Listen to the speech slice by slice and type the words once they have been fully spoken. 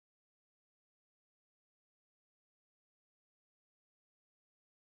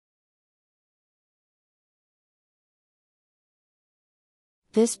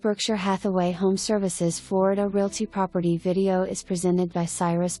This Berkshire Hathaway HomeServices Florida Realty property video is presented by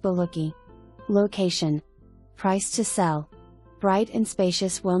bldg. Location. Price to sell. Bright and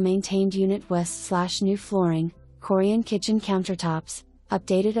spacious well-maintained unit west/new flooring, Corian kitchen countertops,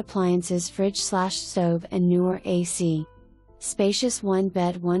 updated appliances fridge/stove and newer AC. Spacious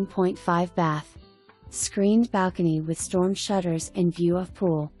 1-bed 1.5 bath. Screened balcony with storm shutters and view of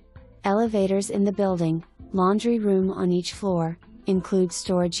pool. Elevators in the building, laundry room on each floor, includes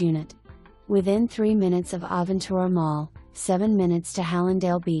storage unit. Within 3 minutes of Aventura Mall, 7 minutes to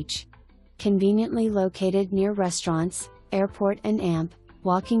Hallandale Beach. Conveniently located near restaurants, airport and AMP,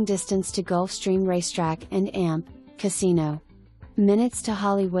 walking distance to Gulfstream Racetrack and AMP, Casino. Minutes to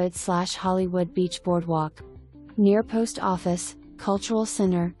Hollywood Beach Boardwalk. Near Post Office, Cultural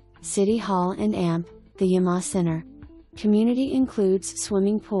Center, City Hall and AMP, the YCMA Center. Community includes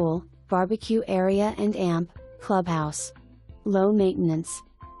swimming pool, barbecue area and AMP, clubhouse. Low maintenance.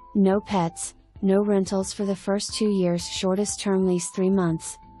 No pets, no rentals for the first 2 years, shortest term lease 3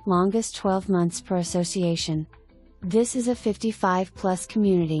 months, longest 12 months per association. This is a 55+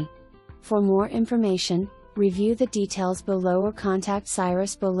 community. For more information, review the details below or contact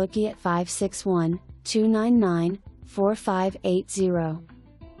bldg at 561-299-4580.